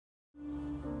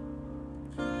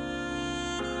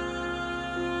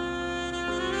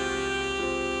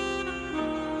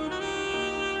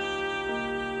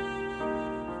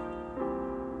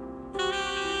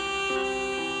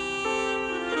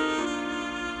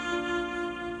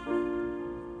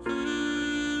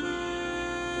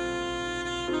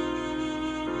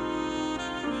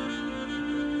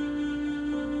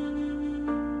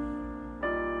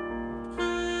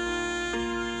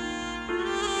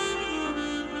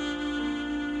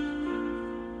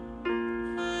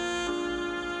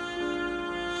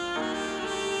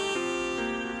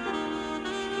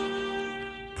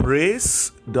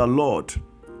Praise the Lord.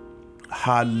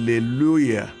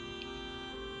 Hallelujah.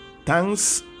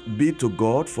 Thanks be to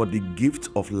God for the gift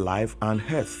of life and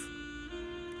health.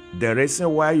 The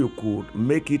reason why you could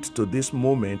make it to this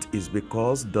moment is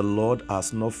because the Lord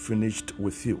has not finished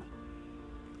with you.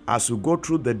 As you go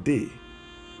through the day,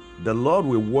 the Lord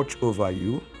will watch over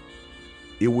you.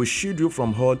 He will shield you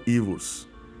from all evils.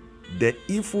 The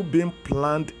evil being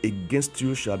planned against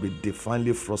you shall be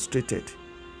divinely frustrated.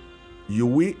 You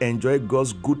will enjoy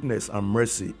God's goodness and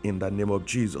mercy in the name of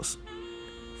Jesus.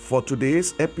 For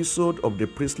today's episode of the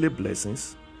Priestly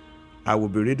Blessings, I will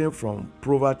be reading from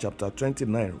Proverbs chapter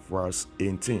 29, verse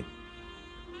 18.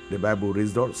 The Bible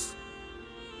reads thus: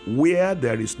 Where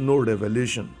there is no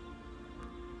revelation,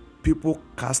 people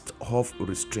cast off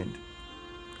restraint.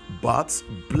 But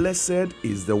blessed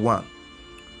is the one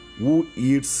who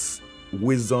heeds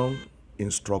wisdom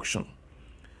instruction.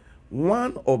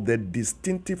 One of the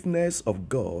distinctiveness of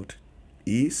God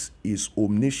is His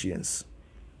omniscience.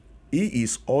 He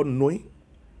is all-knowing.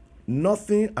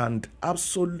 Nothing and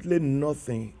absolutely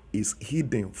nothing is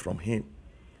hidden from Him.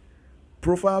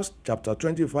 Proverbs chapter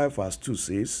 25 verse 2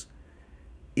 says,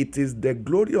 It is the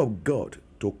glory of God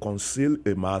to conceal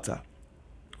a matter.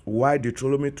 While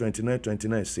Deuteronomy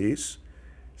 29:29 says,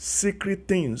 Secret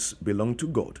things belong to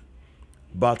God,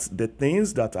 but the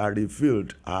things that are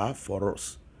revealed are for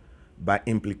us. By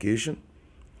implication,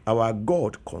 our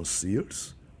God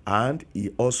conceals and He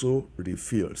also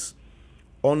reveals.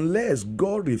 Unless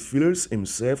God reveals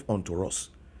Himself unto us,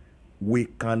 we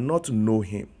cannot know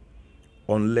Him.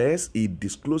 Unless He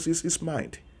discloses His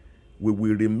mind, we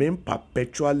will remain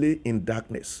perpetually in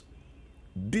darkness.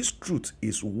 This truth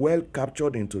is well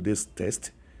captured in today's text.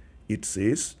 It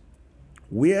says,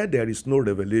 Where there is no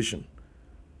revelation,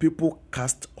 people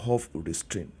cast off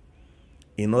restraint.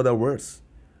 In other words,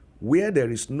 where there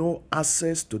is no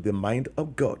access to the mind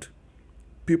of God,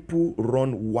 people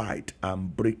run wide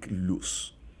and break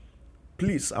loose.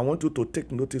 Please, I want you to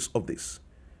take notice of this.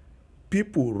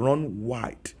 People run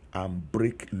wide and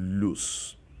break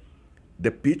loose. The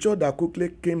picture that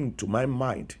quickly came to my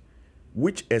mind,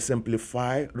 which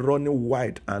exemplified running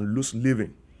wide and loose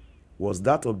living, was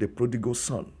that of the prodigal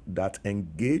son that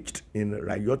engaged in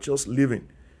riotous living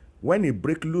when he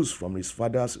broke loose from his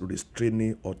father's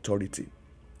restraining authority.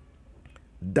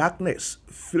 Darkness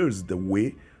fills the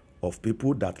way of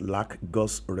people that lack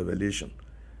God's revelation.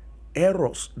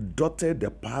 Errors dotted the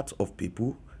path of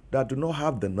people that do not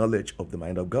have the knowledge of the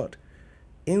mind of God.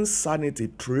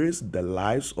 Insanity traces the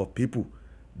lives of people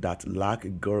that lack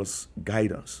God's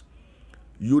guidance.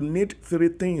 You need three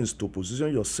things to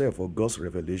position yourself for God's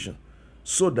revelation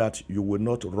so that you will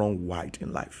not run wide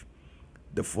in life.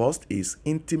 The first is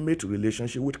intimate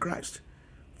relationship with Christ,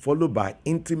 followed by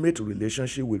intimate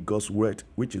relationship with God's word,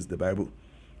 which is the Bible.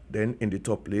 Then in the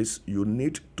top place, you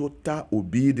need total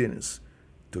obedience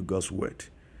to God's word.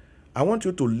 I want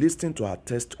you to listen to our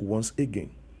text once again.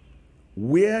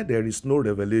 Where there is no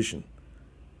revelation,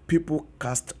 people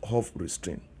cast off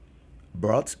restraint.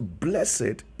 But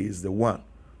blessed is the one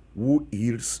who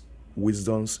hears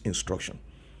wisdom's instruction.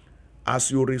 As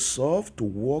you resolve to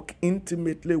walk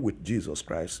intimately with Jesus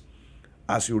Christ,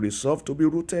 as you resolve to be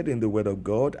rooted in the Word of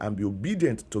God and be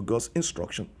obedient to God's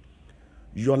instruction,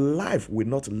 your life will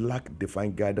not lack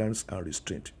divine guidance and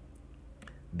restraint.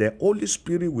 The Holy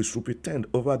Spirit will superintend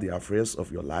over the affairs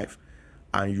of your life,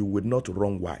 and you will not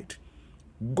run wide.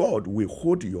 God will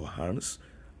hold your hands,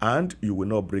 and you will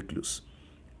not break loose.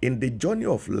 In the journey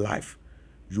of life,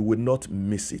 you will not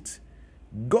miss it.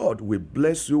 God will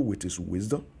bless you with His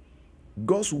wisdom.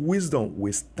 God's wisdom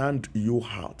will stand you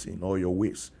out in all your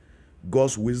ways.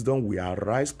 God's wisdom will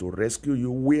arise to rescue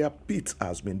you where pit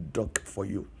has been dug for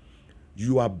you.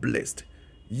 You are blessed.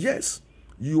 Yes,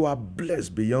 you are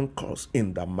blessed beyond curse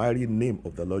in the mighty name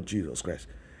of the Lord Jesus Christ.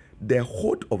 The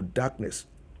hold of darkness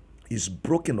is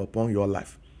broken upon your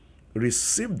life.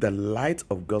 Receive the light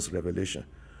of God's revelation.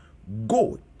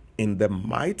 Go in the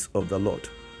might of the Lord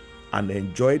and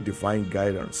enjoy divine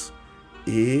guidance.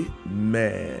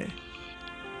 Amen.